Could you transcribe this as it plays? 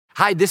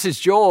Hi, this is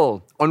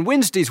Joel. On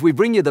Wednesdays, we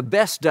bring you the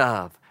best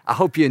of. I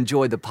hope you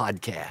enjoy the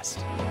podcast.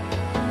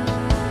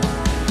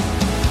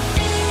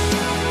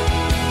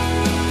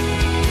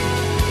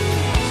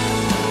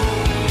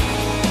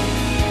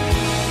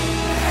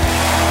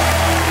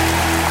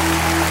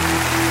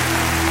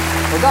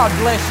 Well, God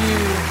bless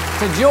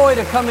you. It's a joy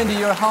to come into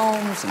your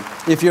homes.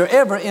 If you're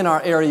ever in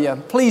our area,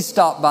 please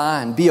stop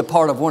by and be a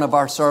part of one of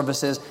our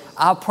services.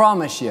 I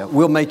promise you,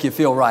 we'll make you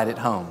feel right at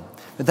home.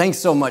 But thanks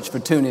so much for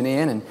tuning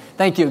in, and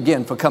thank you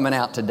again for coming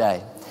out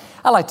today.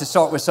 I like to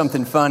start with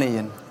something funny,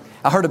 and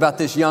I heard about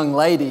this young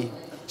lady.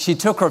 She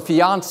took her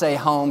fiancé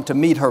home to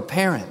meet her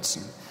parents.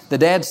 The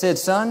dad said,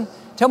 "Son,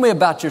 tell me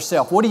about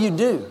yourself. What do you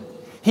do?"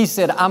 He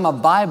said, "I'm a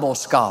Bible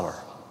scholar."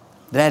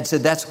 The dad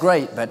said, "That's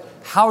great, but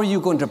how are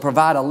you going to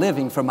provide a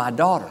living for my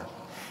daughter?"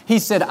 He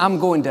said, "I'm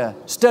going to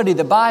study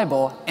the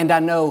Bible, and I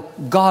know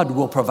God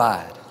will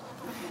provide."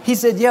 He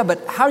said, "Yeah,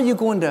 but how are you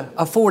going to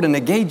afford an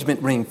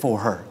engagement ring for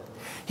her?"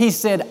 He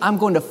said, "I'm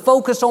going to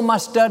focus on my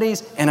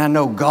studies, and I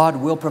know God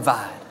will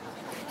provide."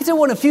 He said,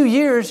 "Well, in a few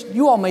years,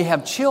 you all may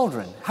have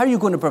children. How are you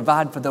going to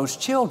provide for those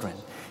children?"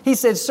 He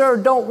said, "Sir,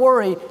 don't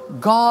worry.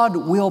 God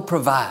will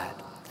provide."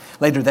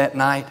 Later that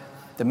night,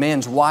 the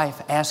man's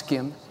wife asked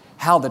him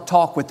how the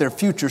talk with their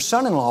future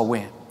son-in-law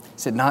went. He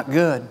said, "Not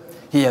good.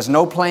 He has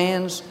no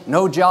plans,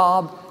 no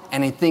job,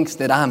 and he thinks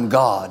that I'm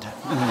God."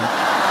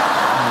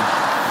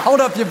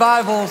 Hold up your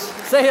Bibles.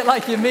 Say it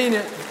like you mean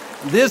it.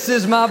 This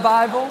is my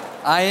Bible.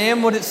 I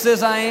am what it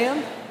says I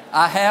am.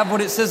 I have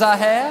what it says I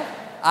have.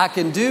 I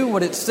can do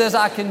what it says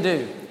I can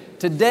do.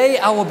 Today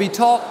I will be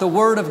taught the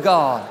Word of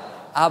God.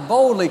 I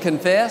boldly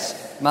confess,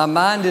 my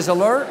mind is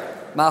alert,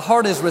 my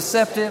heart is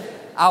receptive.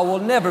 I will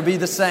never be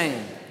the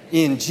same.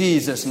 In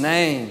Jesus'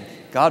 name,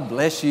 God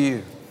bless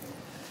you.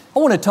 I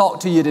want to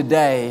talk to you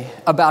today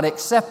about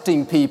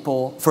accepting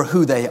people for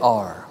who they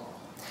are.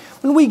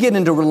 When we get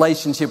into a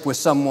relationship with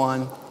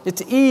someone,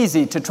 it's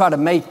easy to try to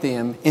make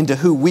them into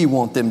who we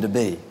want them to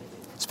be,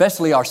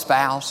 especially our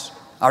spouse,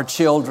 our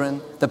children,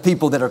 the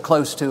people that are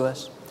close to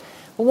us.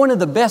 But one of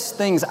the best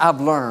things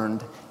I've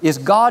learned is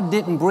God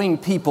didn't bring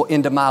people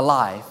into my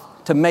life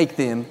to make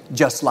them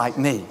just like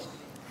me.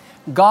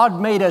 God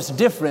made us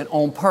different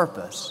on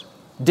purpose,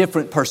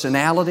 different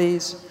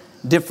personalities,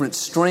 different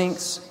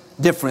strengths,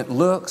 different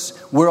looks.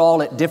 We're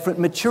all at different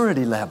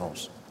maturity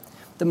levels.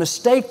 The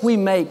mistake we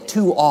make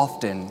too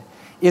often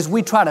is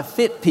we try to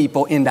fit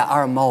people into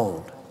our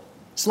mold.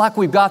 It's like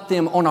we've got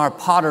them on our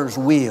potter's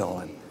wheel,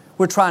 and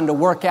we're trying to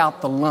work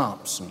out the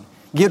lumps and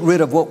get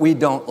rid of what we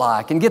don't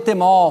like and get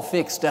them all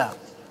fixed up.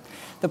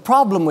 The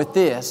problem with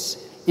this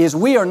is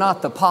we are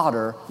not the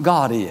potter,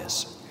 God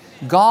is.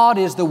 God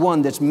is the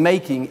one that's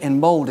making and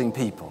molding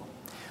people.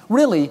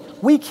 Really,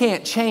 we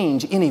can't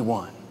change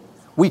anyone.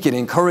 We can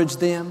encourage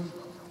them,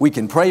 we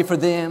can pray for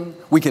them,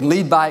 we can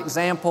lead by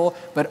example,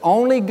 but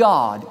only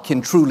God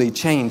can truly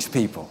change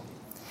people.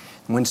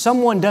 When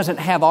someone doesn't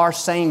have our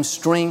same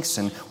strengths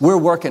and we're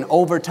working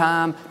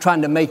overtime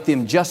trying to make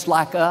them just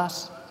like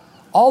us,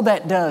 all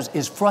that does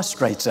is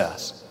frustrates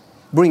us,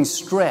 brings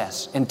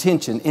stress and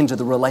tension into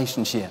the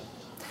relationship.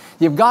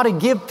 You've got to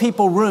give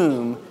people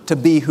room to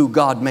be who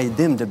God made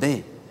them to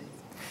be.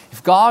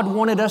 If God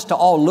wanted us to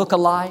all look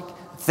alike,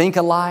 think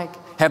alike,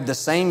 have the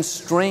same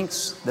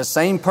strengths, the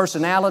same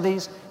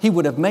personalities, He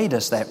would have made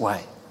us that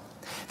way.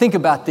 Think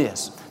about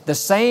this. The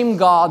same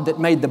God that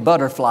made the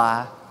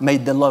butterfly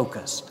made the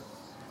locust.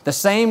 The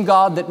same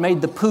God that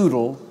made the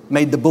poodle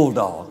made the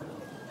bulldog.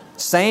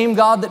 Same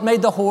God that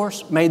made the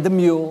horse made the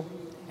mule.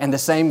 And the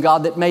same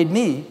God that made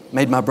me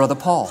made my brother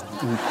Paul.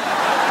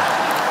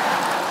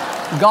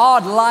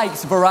 God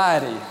likes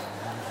variety.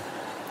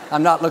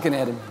 I'm not looking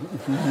at him.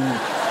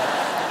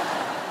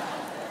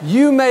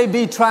 You may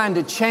be trying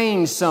to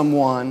change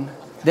someone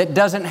that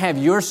doesn't have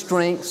your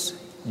strengths,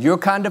 your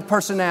kind of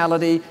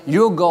personality,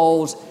 your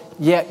goals,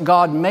 yet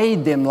God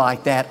made them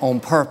like that on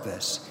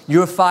purpose.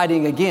 You're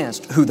fighting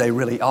against who they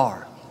really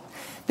are.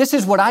 This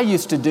is what I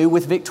used to do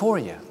with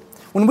Victoria.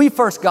 When we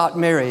first got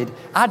married,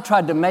 I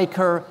tried to make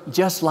her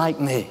just like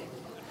me.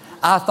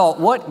 I thought,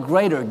 what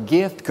greater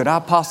gift could I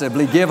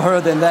possibly give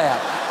her than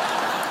that?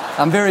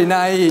 I'm very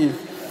naive.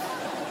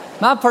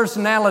 My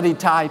personality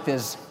type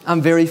is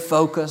I'm very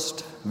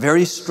focused,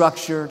 very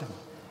structured.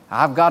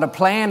 I've got a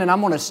plan and I'm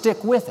going to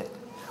stick with it.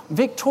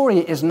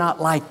 Victoria is not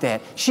like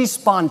that. She's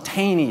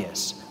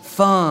spontaneous,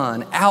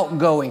 fun,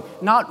 outgoing,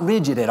 not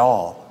rigid at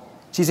all.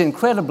 She's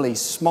incredibly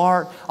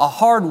smart, a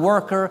hard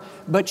worker,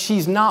 but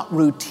she's not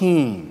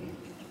routine.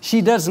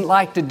 She doesn't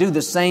like to do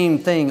the same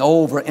thing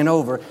over and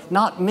over.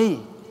 Not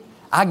me.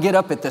 I get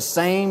up at the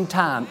same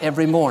time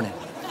every morning.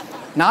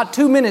 Not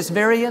 2 minutes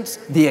variance,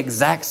 the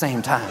exact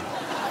same time.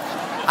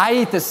 I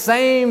eat the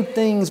same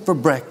things for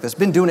breakfast.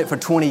 Been doing it for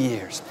 20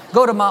 years.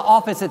 Go to my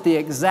office at the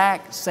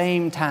exact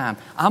same time.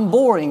 I'm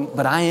boring,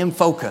 but I am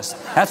focused.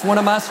 That's one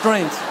of my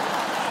strengths.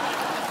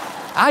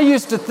 I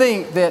used to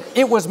think that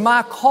it was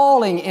my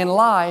calling in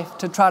life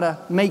to try to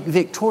make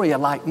Victoria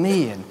like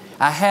me, and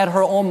I had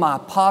her on my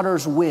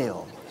potter's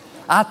wheel.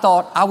 I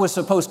thought I was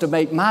supposed to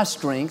make my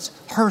strengths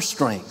her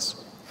strengths.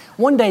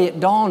 One day it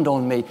dawned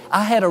on me,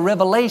 I had a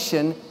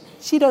revelation,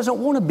 she doesn't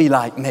want to be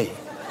like me.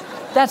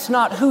 That's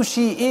not who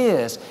she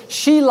is.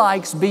 She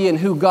likes being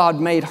who God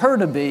made her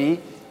to be,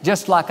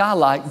 just like I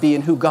like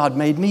being who God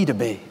made me to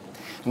be.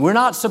 We're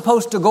not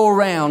supposed to go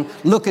around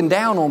looking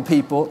down on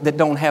people that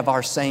don't have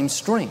our same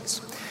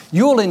strengths.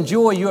 You'll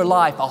enjoy your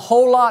life a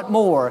whole lot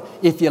more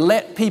if you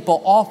let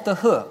people off the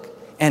hook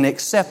and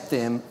accept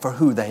them for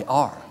who they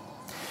are.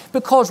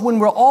 Because when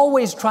we're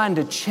always trying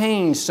to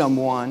change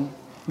someone,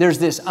 there's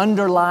this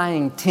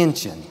underlying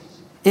tension.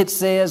 It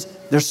says,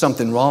 there's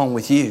something wrong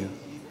with you.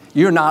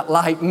 You're not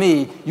like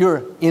me,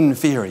 you're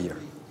inferior.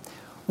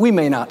 We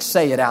may not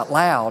say it out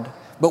loud,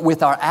 but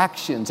with our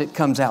actions it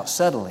comes out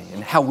subtly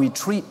in how we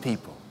treat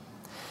people.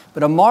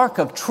 But a mark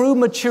of true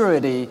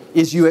maturity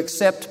is you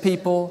accept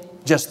people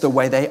just the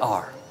way they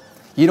are.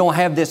 You don't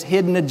have this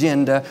hidden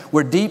agenda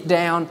where deep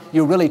down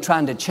you're really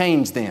trying to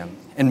change them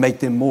and make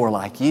them more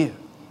like you.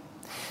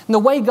 And the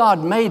way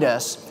God made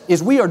us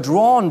is we are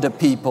drawn to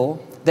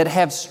people that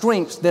have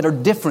strengths that are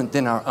different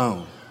than our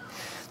own.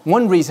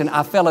 One reason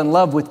I fell in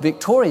love with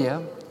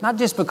Victoria, not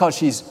just because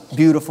she's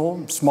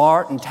beautiful,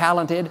 smart, and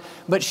talented,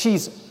 but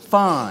she's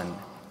fun,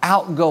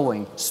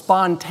 outgoing,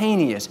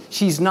 spontaneous.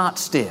 She's not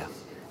stiff,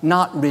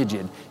 not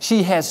rigid.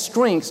 She has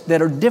strengths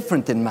that are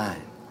different than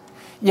mine.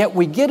 Yet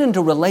we get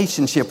into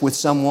relationship with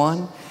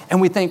someone and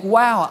we think,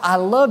 wow, I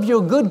love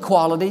your good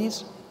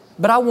qualities,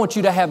 but I want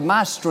you to have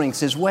my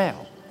strengths as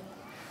well.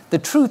 The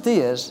truth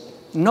is,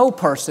 no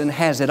person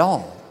has it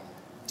all.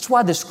 That's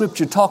why the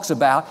Scripture talks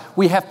about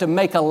we have to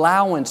make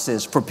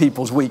allowances for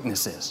people's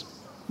weaknesses.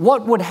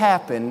 What would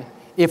happen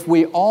if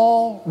we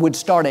all would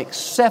start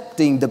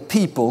accepting the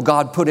people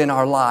God put in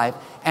our life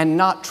and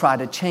not try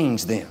to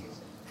change them?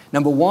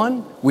 Number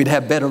one, we'd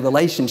have better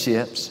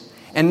relationships.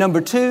 And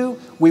number two,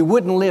 we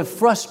wouldn't live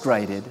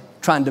frustrated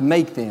trying to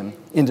make them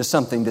into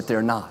something that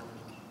they're not.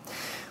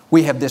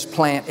 We have this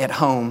plant at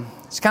home.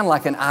 It's kind of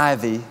like an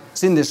ivy.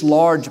 It's in this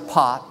large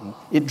pot and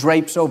it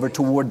drapes over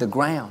toward the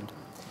ground.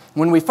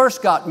 When we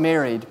first got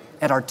married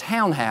at our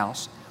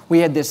townhouse, we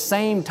had this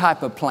same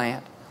type of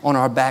plant on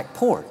our back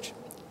porch.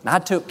 And I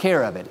took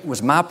care of it. It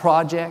was my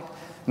project,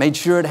 made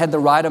sure it had the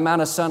right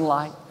amount of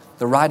sunlight,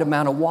 the right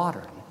amount of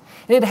water.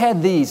 It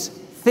had these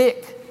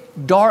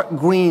thick, dark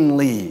green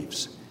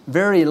leaves,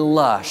 very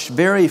lush,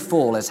 very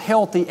full, as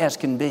healthy as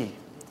can be.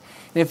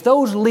 And if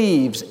those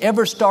leaves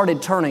ever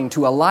started turning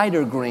to a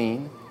lighter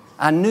green,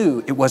 I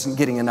knew it wasn't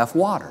getting enough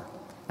water.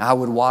 I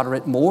would water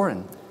it more,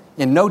 and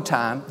in no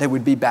time, they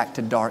would be back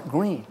to dark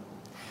green.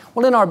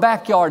 Well, in our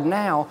backyard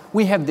now,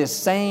 we have this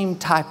same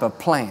type of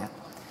plant,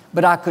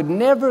 but I could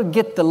never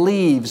get the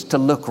leaves to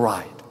look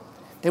right.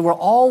 They were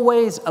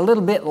always a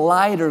little bit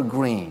lighter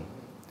green,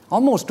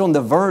 almost on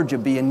the verge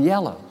of being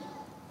yellow.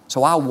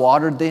 So I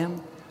watered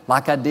them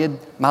like I did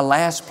my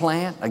last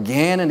plant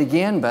again and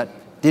again, but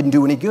didn't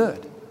do any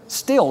good.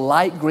 Still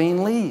light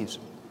green leaves.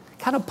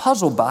 Kind of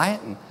puzzled by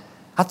it, and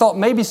I thought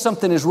maybe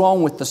something is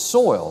wrong with the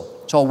soil.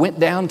 So I went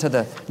down to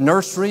the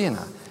nursery and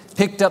I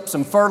picked up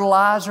some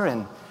fertilizer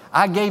and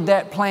I gave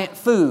that plant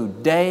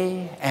food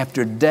day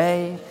after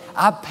day.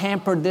 I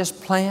pampered this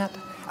plant.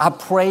 I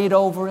prayed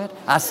over it.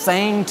 I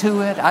sang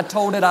to it. I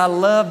told it I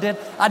loved it.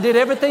 I did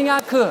everything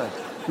I could.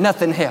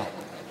 Nothing helped.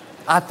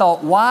 I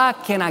thought, why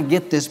can't I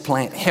get this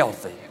plant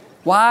healthy?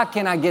 Why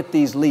can't I get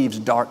these leaves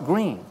dark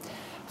green?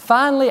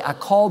 Finally, I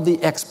called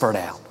the expert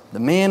out, the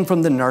man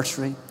from the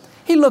nursery.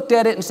 He looked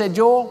at it and said,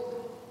 Joel,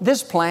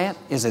 this plant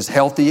is as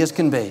healthy as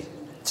can be.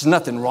 There's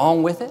nothing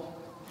wrong with it.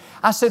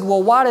 I said,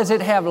 well, why does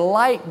it have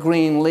light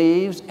green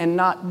leaves and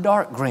not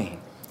dark green?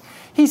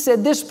 He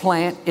said, this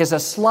plant is a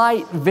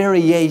slight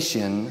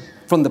variation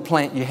from the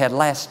plant you had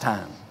last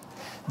time.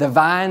 The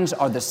vines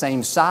are the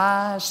same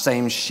size,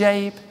 same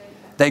shape.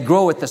 They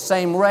grow at the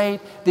same rate.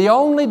 The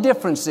only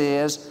difference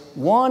is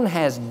one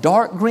has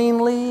dark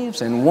green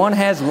leaves and one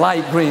has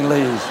light green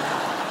leaves.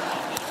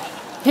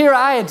 Here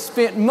I had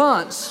spent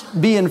months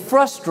being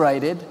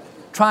frustrated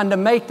trying to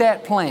make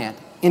that plant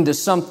into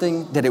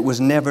something that it was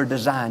never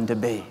designed to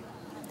be.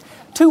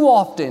 Too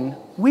often,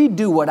 we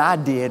do what I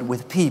did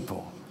with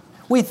people.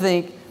 We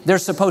think they're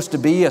supposed to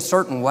be a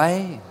certain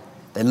way.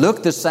 They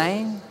look the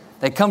same.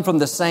 They come from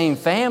the same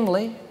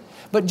family.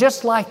 But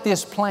just like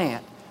this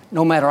plant,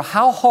 no matter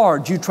how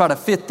hard you try to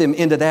fit them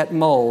into that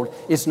mold,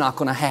 it's not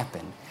going to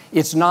happen.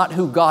 It's not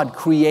who God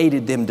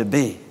created them to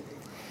be.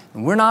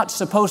 And we're not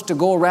supposed to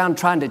go around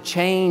trying to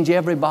change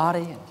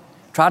everybody and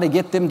try to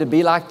get them to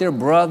be like their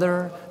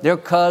brother, their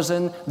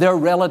cousin, their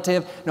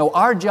relative. No,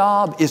 our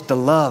job is to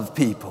love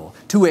people,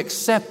 to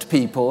accept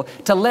people,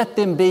 to let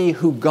them be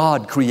who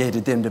God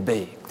created them to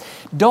be.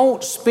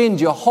 Don't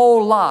spend your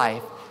whole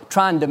life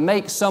trying to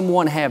make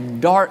someone have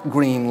dark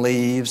green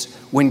leaves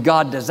when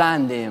God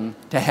designed them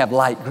to have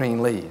light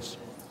green leaves.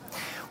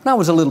 When I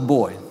was a little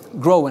boy,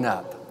 growing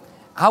up,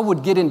 I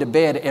would get into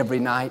bed every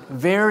night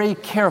very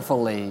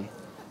carefully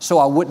so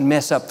I wouldn't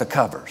mess up the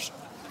covers.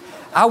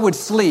 I would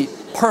sleep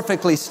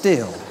perfectly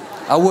still.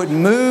 I wouldn't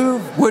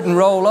move, wouldn't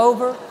roll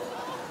over.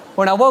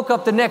 When I woke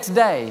up the next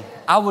day,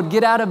 I would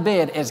get out of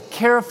bed as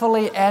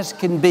carefully as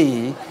can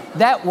be.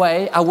 That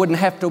way, I wouldn't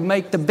have to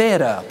make the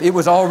bed up. It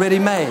was already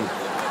made.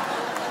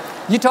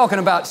 You talking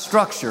about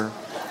structure.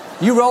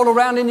 You roll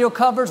around in your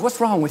covers? What's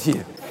wrong with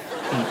you?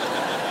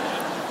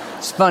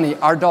 It's funny,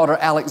 our daughter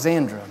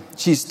Alexandra,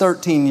 she's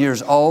 13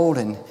 years old,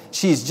 and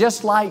she's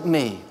just like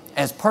me,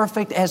 as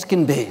perfect as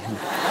can be.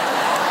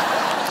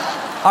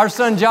 Our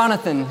son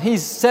Jonathan,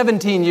 he's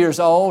 17 years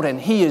old,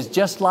 and he is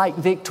just like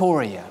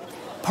Victoria,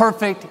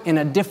 perfect in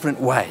a different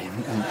way.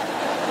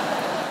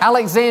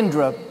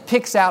 Alexandra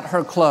picks out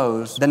her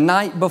clothes the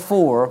night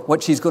before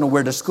what she's going to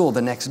wear to school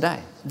the next day.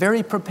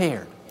 Very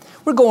prepared.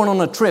 We're going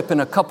on a trip in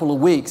a couple of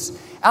weeks.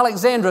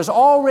 Alexandra's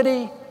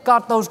already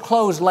got those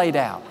clothes laid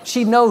out.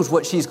 She knows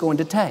what she's going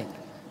to take.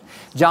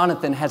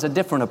 Jonathan has a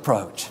different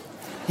approach.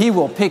 He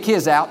will pick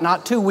his out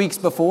not 2 weeks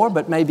before,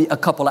 but maybe a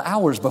couple of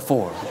hours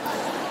before.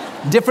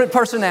 Different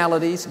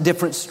personalities,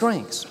 different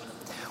strengths.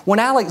 When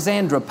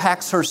Alexandra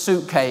packs her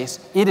suitcase,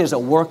 it is a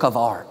work of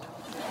art.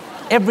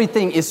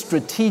 Everything is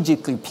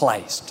strategically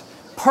placed,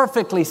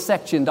 perfectly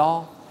sectioned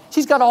off.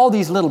 She's got all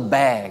these little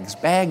bags,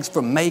 bags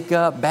for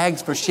makeup,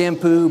 bags for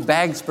shampoo,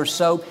 bags for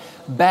soap,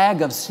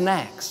 bag of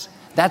snacks.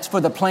 That's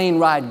for the plane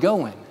ride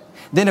going.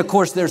 Then, of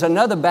course, there's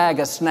another bag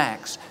of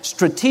snacks,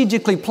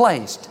 strategically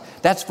placed.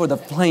 That's for the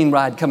plane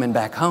ride coming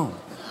back home.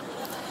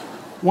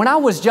 When I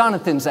was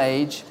Jonathan's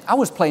age, I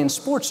was playing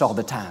sports all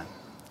the time.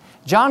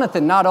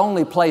 Jonathan not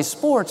only plays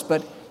sports,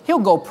 but he'll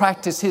go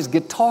practice his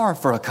guitar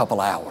for a couple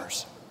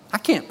hours. I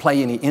can't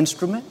play any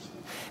instrument.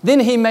 Then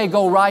he may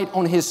go write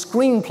on his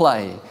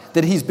screenplay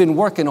that he's been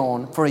working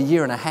on for a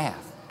year and a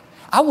half.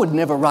 I would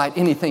never write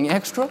anything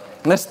extra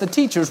unless the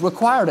teachers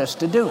required us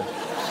to do it.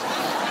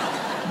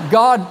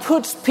 God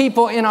puts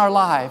people in our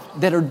life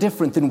that are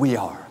different than we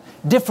are.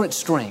 Different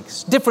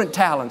strengths, different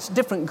talents,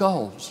 different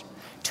goals.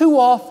 Too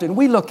often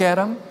we look at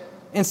them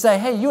and say,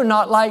 hey, you're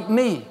not like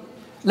me.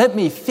 Let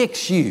me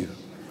fix you.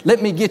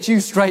 Let me get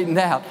you straightened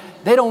out.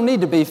 They don't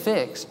need to be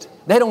fixed.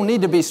 They don't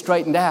need to be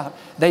straightened out.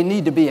 They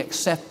need to be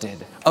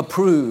accepted,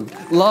 approved,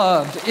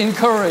 loved,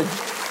 encouraged.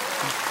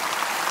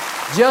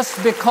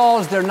 Just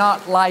because they're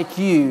not like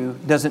you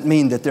doesn't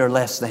mean that they're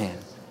less than.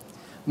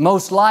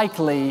 Most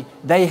likely,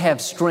 they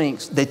have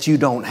strengths that you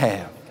don't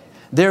have.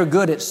 They're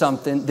good at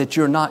something that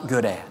you're not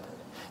good at.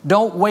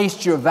 Don't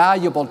waste your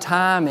valuable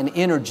time and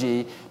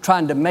energy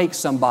trying to make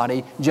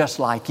somebody just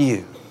like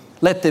you.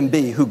 Let them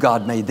be who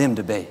God made them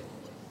to be.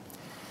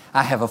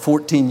 I have a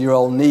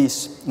 14-year-old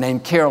niece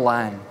named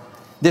Caroline.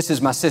 This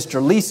is my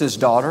sister Lisa's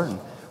daughter and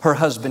her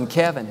husband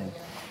Kevin. And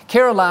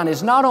Caroline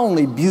is not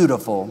only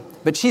beautiful,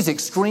 but she's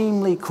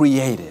extremely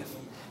creative.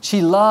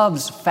 She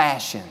loves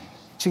fashion.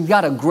 She's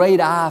got a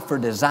great eye for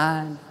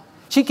design.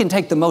 She can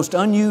take the most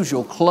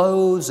unusual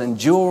clothes and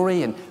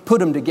jewelry and put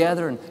them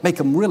together and make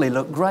them really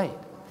look great.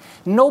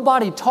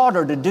 Nobody taught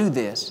her to do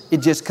this. It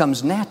just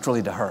comes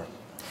naturally to her.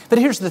 But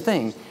here's the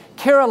thing.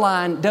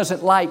 Caroline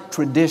doesn't like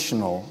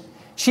traditional.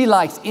 She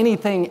likes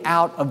anything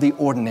out of the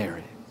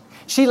ordinary.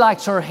 She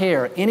likes her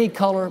hair any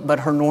color but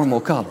her normal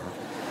color.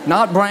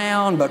 Not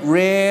brown, but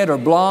red or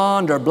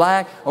blonde or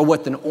black or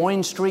with an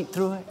orange streak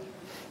through it.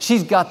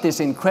 She's got this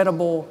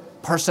incredible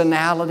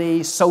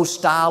personality, so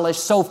stylish,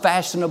 so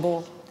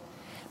fashionable.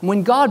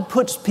 When God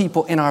puts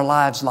people in our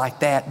lives like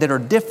that are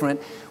different,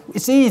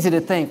 it's easy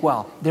to think,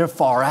 well, they're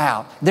far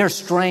out, they're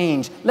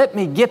strange. Let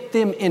me get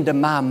them into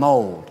my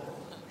mold.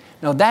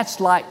 Now, that's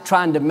like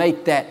trying to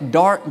make that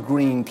dark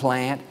green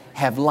plant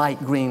have light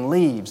green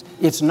leaves.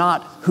 It's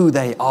not who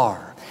they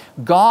are.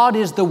 God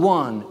is the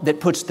one that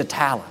puts the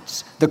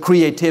talents, the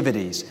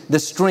creativities, the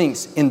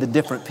strengths in the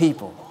different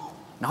people.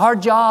 And our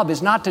job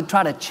is not to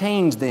try to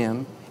change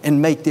them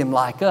and make them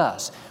like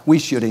us. We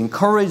should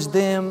encourage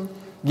them,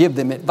 give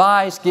them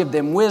advice, give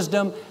them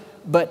wisdom,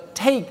 but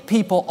take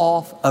people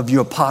off of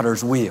your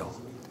potter's wheel.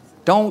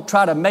 Don't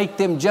try to make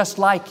them just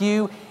like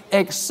you.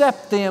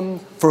 Accept them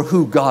for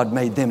who God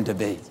made them to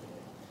be.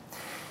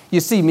 You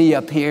see me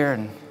up here,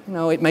 and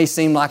it may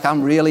seem like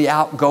I'm really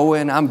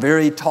outgoing, I'm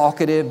very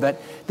talkative,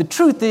 but the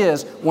truth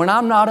is, when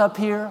I'm not up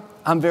here,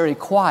 I'm very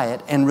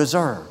quiet and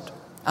reserved.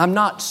 I'm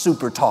not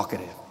super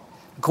talkative.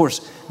 Of course,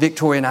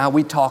 Victoria and I,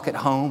 we talk at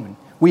home, and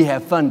we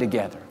have fun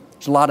together.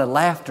 There's a lot of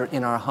laughter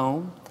in our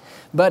home.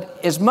 But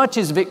as much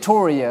as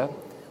Victoria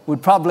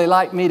would probably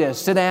like me to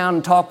sit down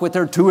and talk with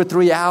her 2 or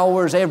 3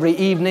 hours every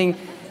evening,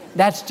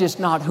 that's just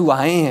not who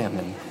I am.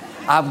 And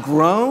I've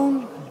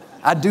grown.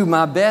 I do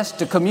my best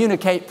to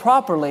communicate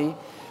properly,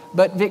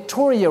 but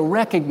Victoria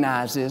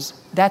recognizes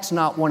that's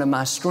not one of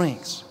my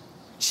strengths.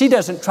 She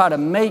doesn't try to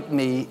make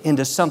me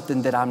into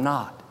something that I'm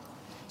not.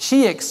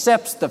 She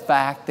accepts the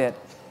fact that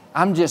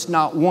I'm just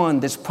not one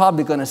that's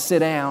probably going to sit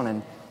down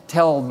and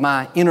tell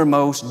my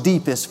innermost,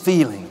 deepest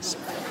feelings.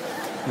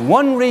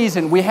 One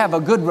reason we have a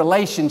good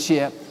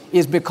relationship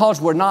is because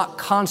we're not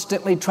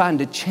constantly trying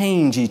to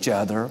change each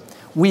other.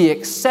 We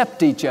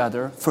accept each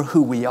other for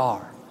who we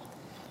are.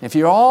 If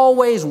you're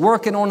always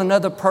working on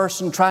another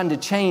person, trying to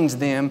change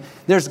them,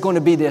 there's going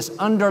to be this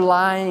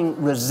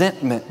underlying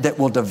resentment that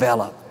will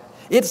develop.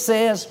 It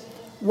says,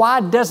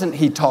 why doesn't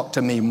he talk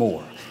to me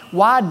more?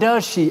 Why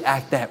does she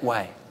act that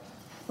way?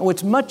 Oh,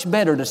 it's much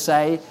better to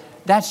say,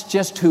 that's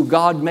just who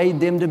God made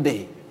them to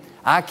be.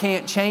 I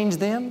can't change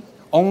them,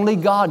 only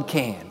God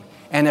can.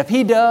 And if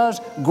He does,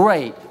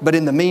 great. But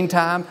in the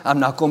meantime, I'm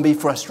not going to be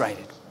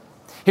frustrated.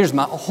 Here's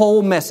my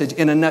whole message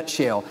in a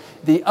nutshell.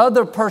 The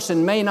other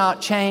person may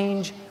not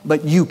change,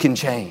 but you can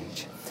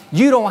change.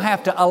 You don't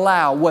have to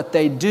allow what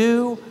they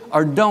do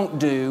or don't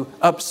do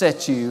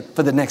upset you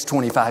for the next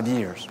 25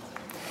 years.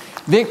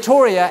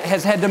 Victoria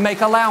has had to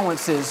make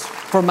allowances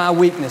for my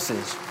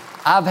weaknesses.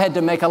 I've had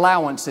to make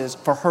allowances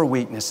for her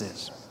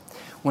weaknesses.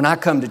 When I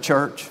come to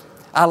church,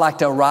 I like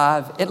to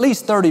arrive at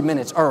least 30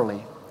 minutes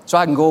early so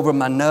I can go over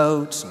my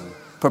notes and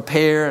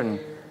prepare and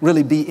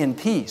really be in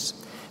peace.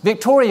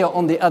 Victoria,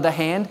 on the other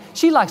hand,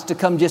 she likes to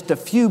come just a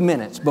few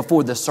minutes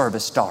before the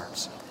service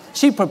starts.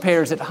 She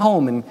prepares at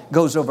home and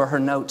goes over her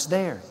notes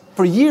there.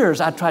 For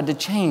years, I tried to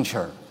change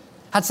her.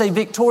 I'd say,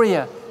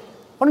 Victoria,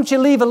 why don't you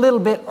leave a little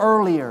bit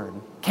earlier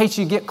in case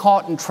you get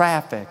caught in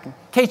traffic, in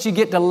case you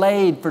get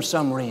delayed for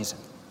some reason.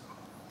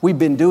 We've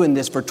been doing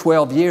this for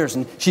 12 years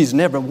and she's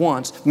never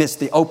once missed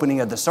the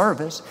opening of the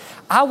service.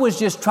 I was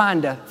just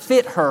trying to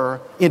fit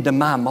her into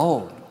my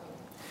mold.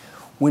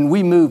 When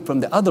we moved from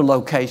the other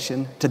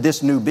location to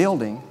this new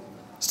building,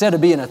 instead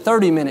of being a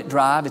 30-minute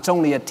drive, it's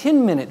only a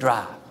 10-minute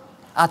drive.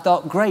 I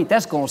thought, great,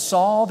 that's going to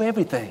solve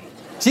everything.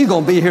 She's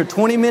going to be here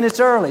 20 minutes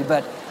early,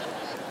 but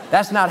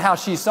that's not how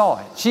she saw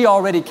it. She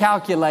already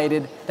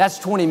calculated that's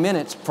 20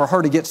 minutes for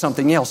her to get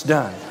something else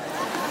done.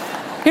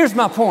 Here's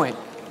my point.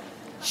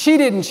 She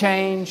didn't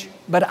change,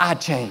 but I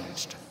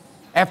changed.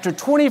 After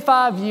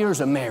 25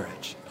 years of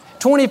marriage,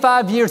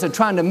 25 years of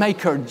trying to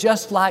make her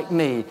just like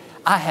me,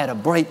 I had a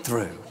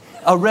breakthrough,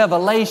 a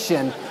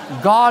revelation.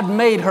 God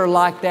made her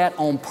like that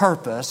on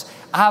purpose.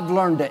 I've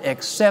learned to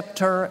accept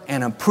her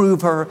and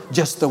approve her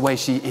just the way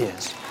she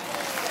is.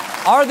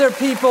 Are there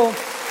people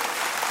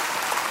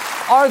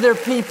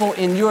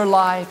in your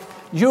life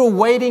you're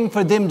waiting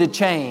for them to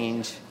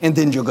change and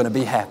then you're going to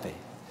be happy?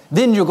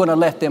 Then you're going to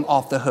let them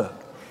off the hook.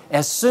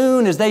 As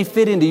soon as they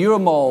fit into your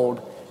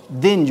mold,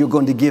 then you're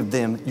going to give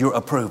them your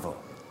approval.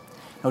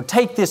 Now,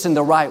 take this in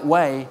the right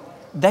way.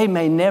 They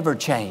may never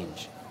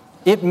change.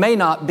 It may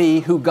not be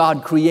who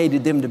God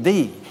created them to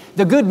be.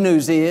 The good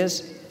news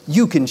is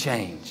you can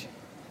change.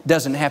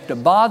 Doesn't have to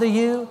bother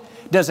you.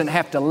 Doesn't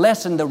have to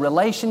lessen the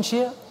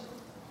relationship.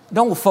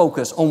 Don't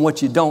focus on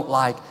what you don't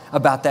like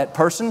about that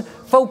person.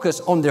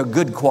 Focus on their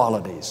good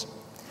qualities.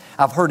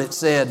 I've heard it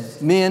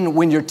said, men,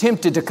 when you're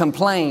tempted to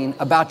complain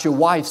about your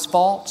wife's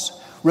faults,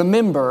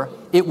 remember,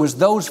 it was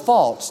those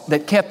faults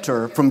that kept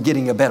her from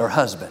getting a better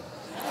husband.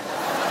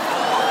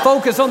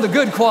 Focus on the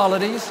good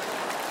qualities.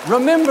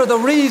 Remember the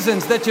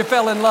reasons that you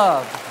fell in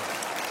love.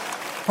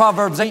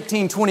 Proverbs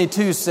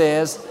 18:22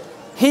 says,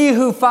 he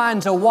who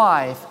finds a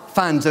wife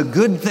finds a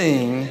good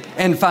thing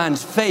and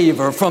finds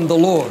favor from the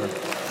Lord.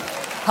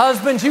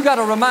 Husbands, you got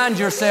to remind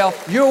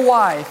yourself, your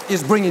wife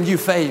is bringing you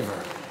favor.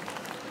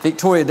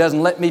 Victoria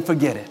doesn't let me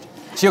forget it.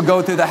 She'll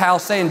go through the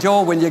house saying,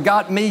 Joel, when you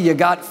got me, you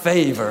got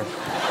favor.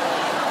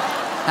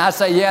 I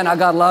say, yeah, and I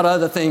got a lot of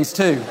other things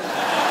too.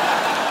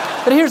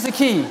 But here's the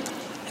key.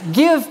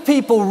 Give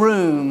people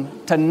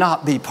room to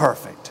not be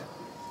perfect.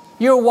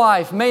 Your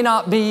wife may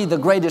not be the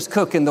greatest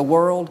cook in the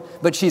world,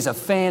 but she's a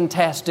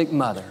fantastic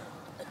mother.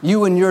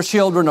 You and your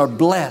children are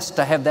blessed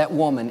to have that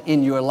woman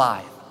in your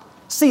life.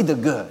 See the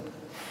good.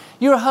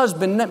 Your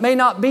husband may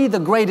not be the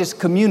greatest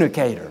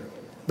communicator,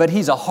 but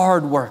he's a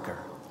hard worker.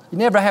 You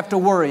never have to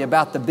worry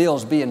about the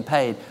bills being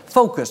paid.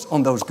 Focus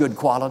on those good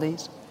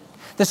qualities.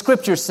 The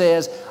scripture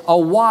says a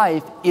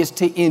wife is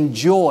to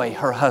enjoy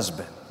her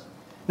husband.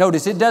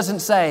 Notice it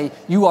doesn't say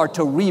you are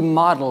to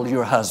remodel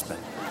your husband.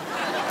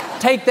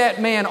 Take that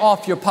man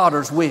off your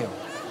potter's wheel.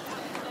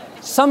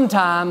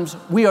 Sometimes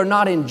we are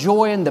not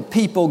enjoying the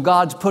people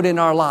God's put in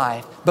our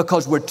life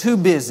because we're too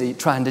busy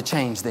trying to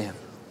change them.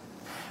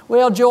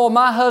 Well, Joel,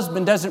 my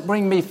husband doesn't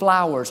bring me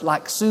flowers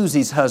like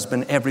Susie's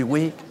husband every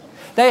week.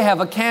 They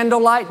have a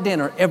candlelight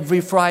dinner every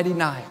Friday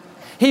night.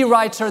 He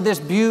writes her this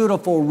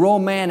beautiful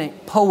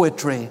romantic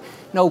poetry.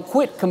 No,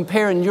 quit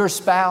comparing your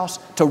spouse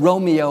to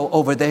Romeo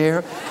over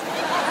there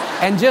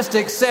and just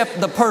accept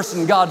the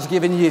person God's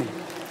given you.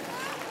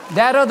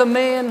 That other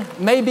man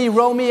may be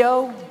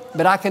Romeo,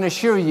 but I can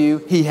assure you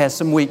he has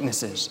some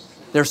weaknesses.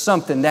 There's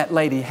something that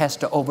lady has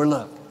to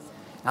overlook.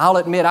 I'll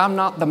admit I'm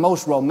not the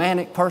most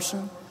romantic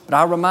person, but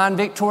I remind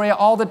Victoria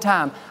all the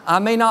time, I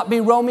may not be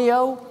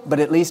Romeo, but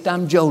at least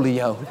I'm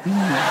Jolio.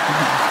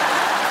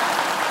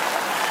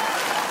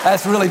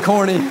 That's really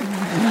corny.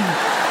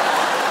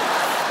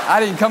 I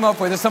didn't come up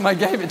with it, somebody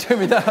gave it to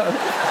me though.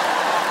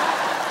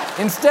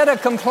 Instead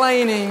of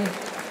complaining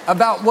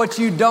about what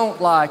you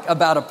don't like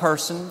about a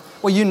person,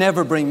 well, you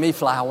never bring me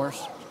flowers.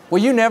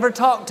 Well, you never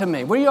talk to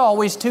me. Well, you're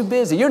always too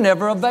busy. You're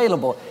never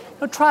available.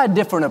 Try a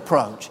different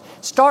approach.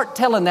 Start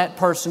telling that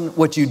person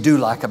what you do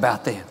like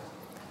about them.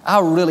 I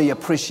really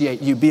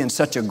appreciate you being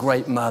such a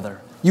great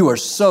mother. You are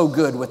so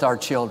good with our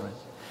children.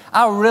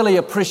 I really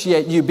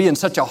appreciate you being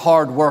such a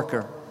hard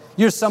worker.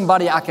 You're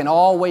somebody I can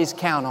always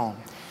count on.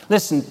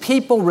 Listen,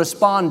 people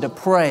respond to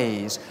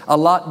praise a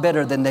lot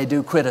better than they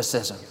do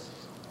criticism.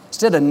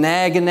 Instead of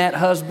nagging that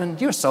husband,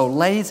 "You're so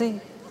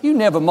lazy. You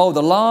never mow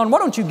the lawn. Why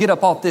don't you get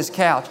up off this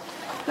couch?"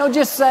 No,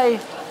 just say,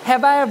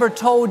 "Have I ever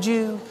told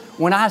you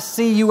when I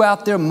see you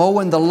out there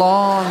mowing the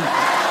lawn,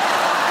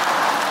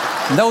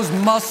 those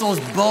muscles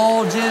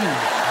bulging,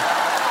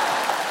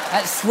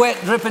 that sweat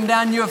dripping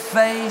down your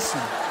face,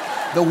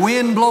 the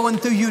wind blowing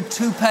through your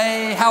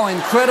toupee, how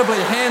incredibly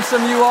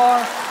handsome you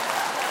are?"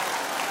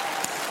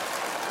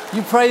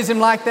 You praise Him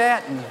like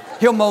that, and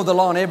He'll mow the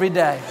lawn every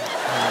day.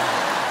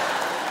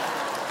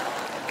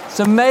 It's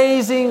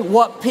amazing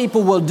what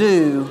people will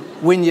do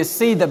when you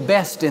see the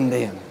best in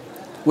them,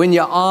 when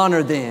you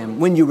honor them,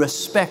 when you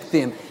respect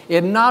them.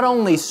 It not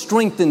only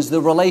strengthens the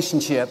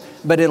relationship,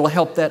 but it'll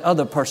help that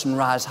other person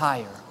rise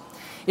higher.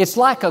 It's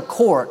like a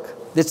cork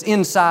that's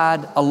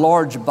inside a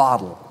large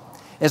bottle.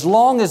 As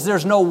long as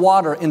there's no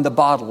water in the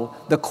bottle,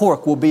 the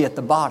cork will be at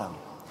the bottom.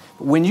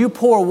 When you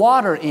pour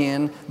water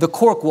in, the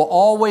cork will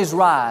always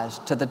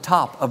rise to the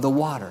top of the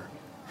water.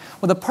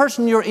 Well, the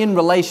person you're in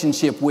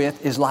relationship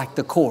with is like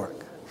the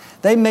cork.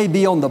 They may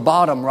be on the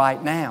bottom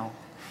right now,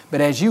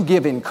 but as you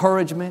give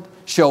encouragement,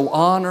 show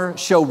honor,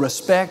 show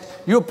respect,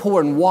 you're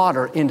pouring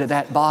water into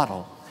that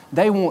bottle.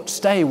 They won't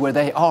stay where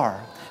they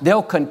are.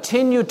 They'll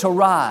continue to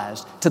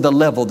rise to the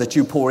level that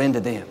you pour into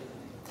them.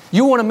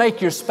 You want to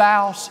make your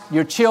spouse,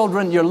 your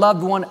children, your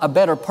loved one a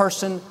better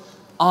person?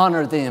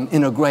 Honor them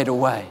in a greater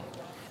way.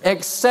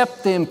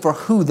 Accept them for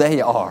who they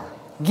are.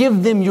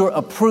 Give them your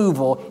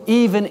approval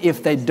even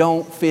if they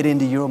don't fit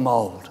into your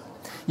mold.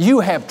 You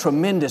have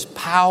tremendous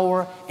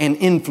power and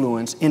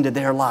influence into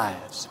their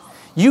lives.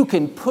 You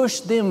can push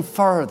them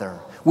further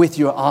with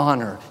your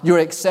honor, your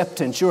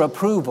acceptance, your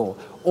approval,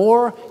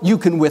 or you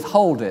can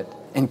withhold it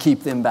and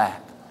keep them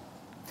back.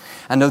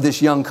 I know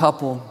this young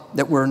couple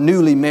that were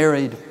newly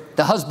married.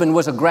 The husband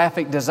was a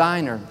graphic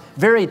designer,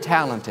 very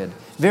talented,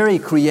 very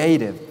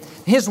creative.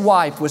 His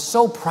wife was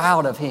so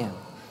proud of him.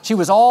 She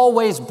was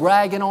always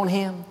bragging on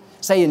him,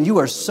 saying, "You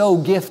are so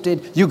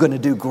gifted, you're going to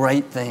do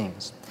great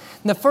things."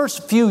 In the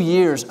first few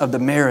years of the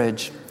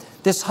marriage,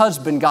 this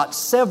husband got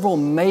several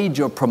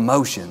major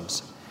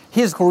promotions.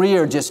 His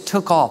career just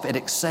took off, it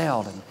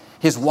excelled, and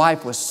his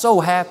wife was so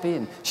happy,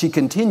 and she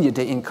continued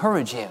to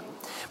encourage him.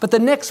 But the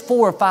next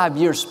 4 or 5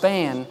 year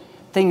span,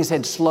 things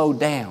had slowed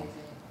down.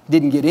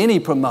 Didn't get any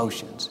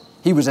promotions.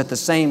 He was at the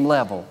same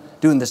level,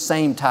 doing the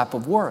same type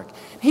of work.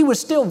 He was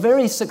still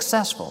very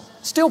successful,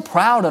 still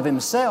proud of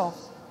himself.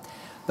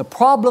 The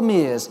problem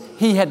is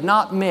he had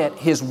not met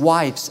his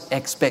wife's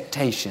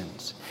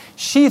expectations.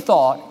 She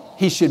thought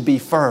he should be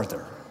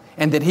further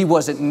and that he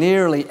wasn't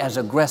nearly as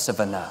aggressive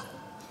enough.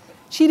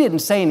 She didn't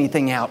say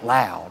anything out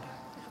loud,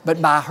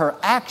 but by her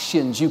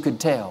actions you could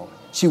tell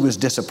she was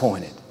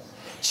disappointed.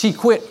 She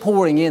quit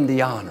pouring in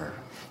the honor.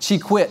 She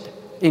quit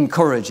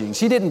encouraging.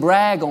 She didn't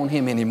brag on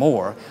him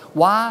anymore.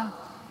 Why?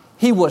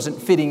 He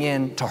wasn't fitting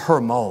into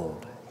her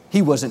mold.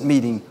 He wasn't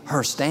meeting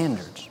her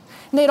standards.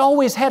 And they'd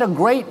always had a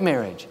great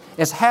marriage,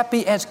 as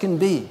happy as can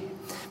be.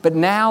 But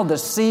now the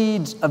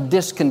seeds of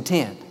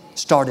discontent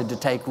started to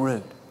take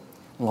root.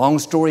 Long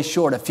story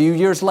short, a few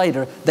years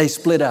later, they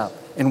split up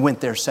and went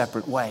their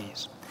separate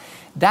ways.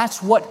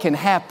 That's what can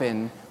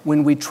happen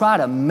when we try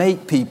to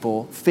make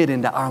people fit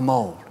into our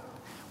mold.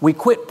 We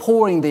quit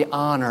pouring the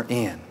honor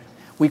in.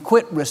 We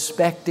quit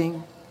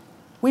respecting.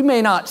 We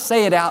may not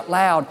say it out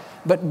loud,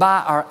 but by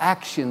our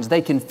actions,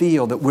 they can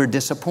feel that we're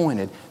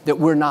disappointed, that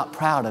we're not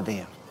proud of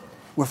them.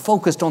 We're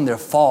focused on their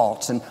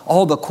faults and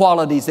all the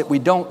qualities that we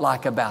don't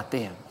like about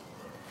them.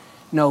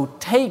 No,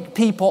 take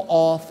people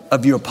off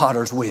of your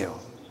potter's wheel.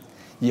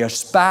 Your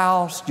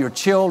spouse, your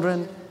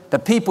children, the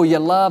people you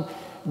love,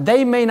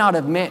 they may not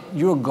have met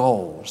your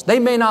goals. They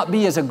may not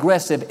be as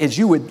aggressive as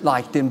you would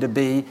like them to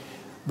be,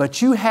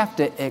 but you have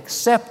to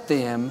accept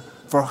them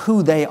for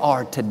who they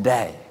are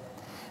today.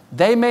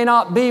 They may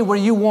not be where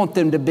you want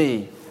them to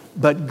be,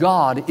 but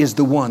God is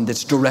the one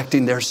that's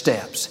directing their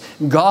steps.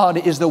 God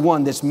is the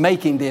one that's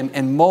making them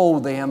and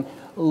mold them.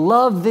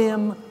 Love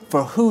them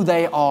for who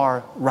they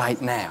are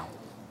right now.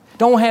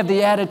 Don't have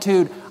the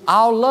attitude,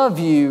 "I'll love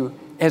you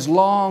as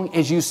long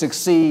as you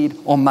succeed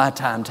on my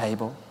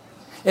timetable,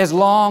 as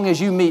long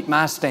as you meet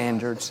my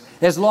standards,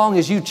 as long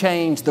as you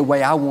change the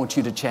way I want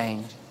you to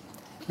change."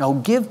 No,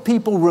 give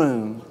people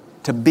room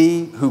to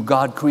be who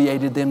God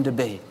created them to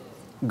be.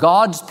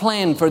 God's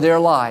plan for their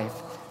life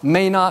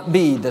may not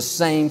be the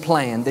same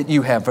plan that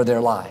you have for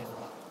their life.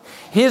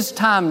 His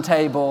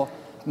timetable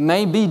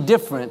may be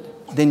different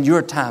than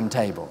your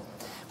timetable.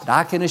 But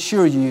I can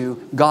assure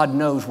you, God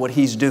knows what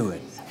He's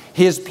doing.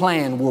 His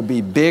plan will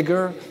be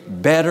bigger,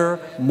 better,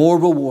 more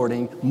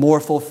rewarding, more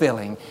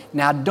fulfilling.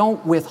 Now,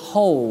 don't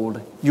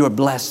withhold your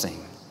blessing.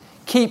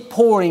 Keep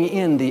pouring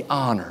in the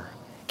honor.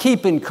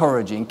 Keep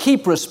encouraging.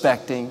 Keep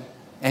respecting.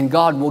 And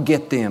God will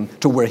get them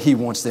to where He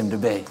wants them to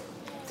be.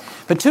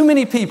 But too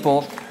many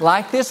people,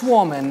 like this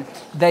woman,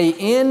 they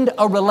end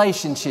a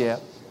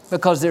relationship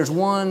because there's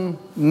one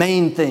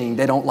main thing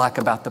they don't like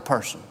about the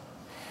person.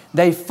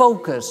 They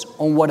focus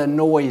on what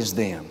annoys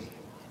them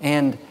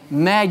and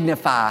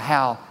magnify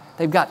how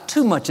They've got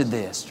too much of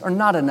this or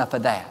not enough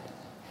of that.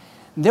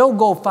 They'll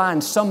go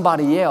find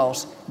somebody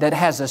else that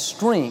has a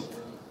strength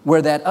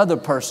where that other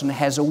person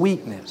has a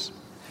weakness.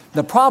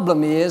 The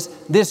problem is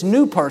this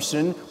new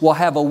person will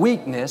have a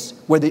weakness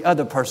where the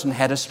other person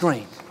had a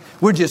strength.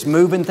 We're just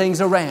moving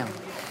things around.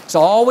 It's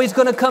always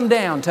going to come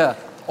down to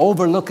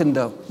overlooking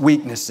the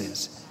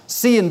weaknesses,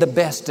 seeing the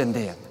best in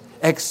them,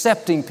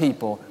 accepting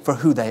people for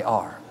who they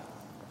are.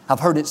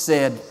 I've heard it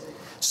said,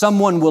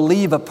 someone will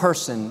leave a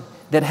person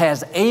that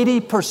has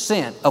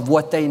 80% of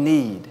what they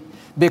need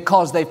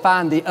because they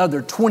find the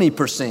other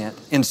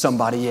 20% in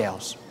somebody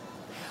else.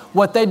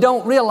 What they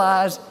don't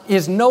realize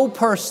is no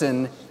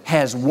person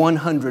has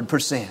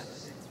 100%.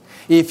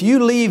 If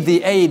you leave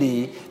the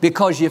 80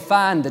 because you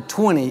find the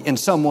 20 in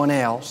someone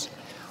else,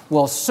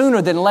 well,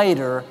 sooner than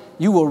later,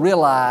 you will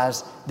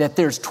realize that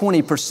there's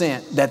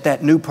 20%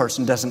 that new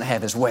person doesn't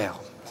have as well.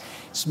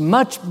 It's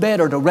much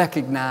better to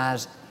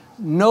recognize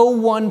no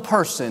one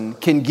person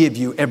can give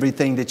you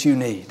everything that you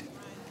need.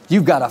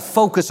 You've got to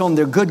focus on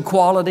their good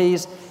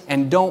qualities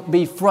and don't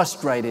be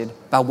frustrated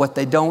by what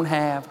they don't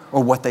have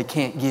or what they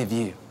can't give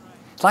you.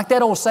 It's like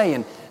that old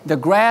saying, the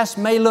grass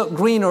may look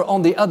greener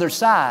on the other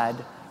side,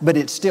 but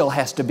it still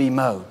has to be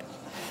mowed.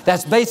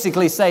 That's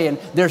basically saying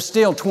there's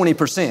still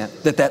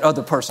 20% that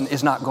other person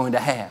is not going to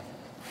have.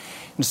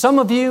 And some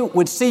of you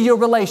would see your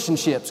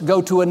relationships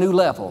go to a new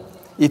level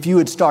if you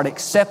would start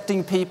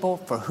accepting people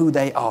for who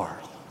they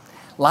are.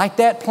 Like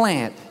that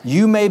plant,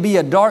 you may be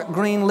a dark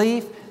green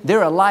leaf,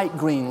 they're a light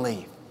green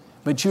leaf,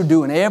 but you're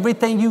doing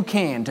everything you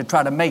can to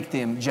try to make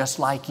them just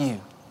like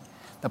you.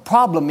 The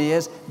problem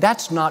is,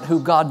 that's not who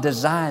God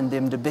designed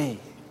them to be.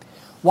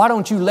 Why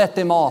don't you let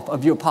them off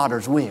of your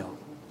potter's wheel?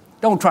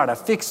 Don't try to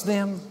fix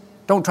them.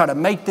 Don't try to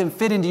make them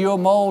fit into your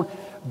mold.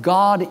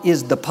 God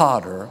is the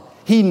potter.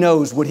 He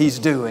knows what He's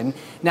doing.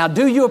 Now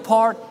do your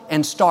part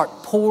and start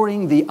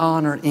pouring the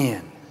honor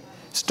in.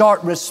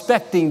 Start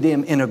respecting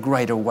them in a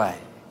greater way.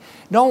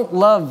 Don't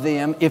love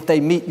them if they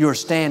meet your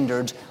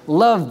standards.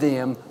 Love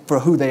them for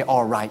who they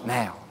are right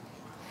now.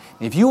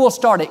 If you will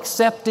start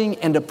accepting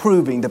and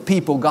approving the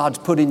people God's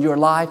put in your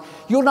life,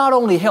 you'll not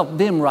only help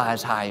them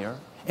rise higher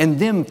and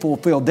them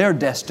fulfill their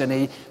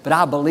destiny, but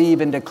I believe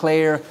and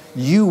declare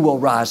you will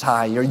rise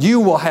higher, you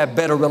will have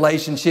better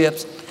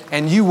relationships,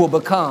 and you will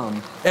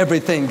become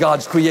everything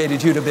God's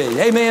created you to be.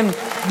 Amen.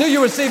 Do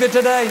you receive it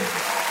today?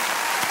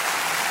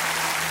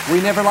 We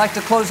never like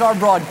to close our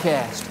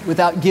broadcast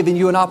without giving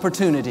you an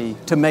opportunity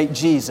to make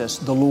Jesus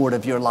the Lord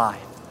of your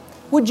life.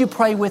 Would you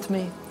pray with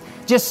me?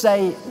 Just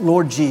say,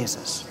 Lord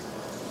Jesus,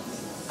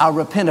 I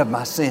repent of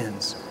my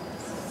sins.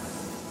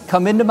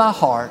 Come into my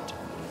heart.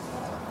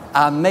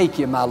 I make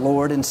you my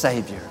Lord and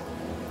Savior.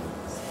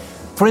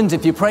 Friends,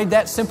 if you prayed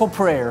that simple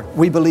prayer,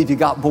 we believe you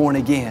got born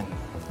again.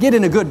 Get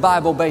in a good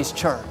Bible-based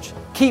church.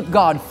 Keep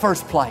God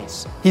first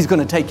place. He's going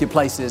to take you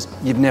places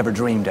you've never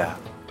dreamed of.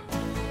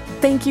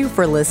 Thank you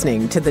for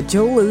listening to the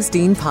Joel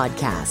Osteen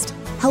Podcast.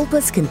 Help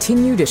us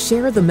continue to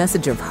share the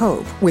message of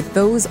hope with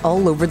those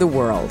all over the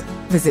world.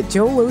 Visit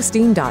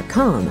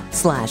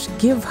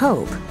joelosteen.com/give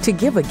hope to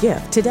give a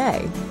gift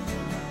today.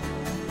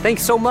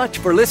 Thanks so much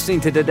for listening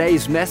to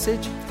today's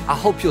message. I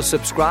hope you'll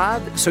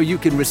subscribe so you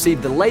can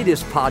receive the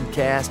latest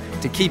podcast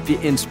to keep you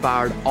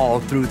inspired all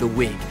through the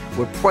week.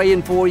 We're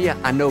praying for you.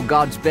 I know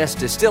God's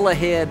best is still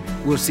ahead.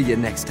 We'll see you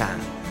next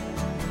time.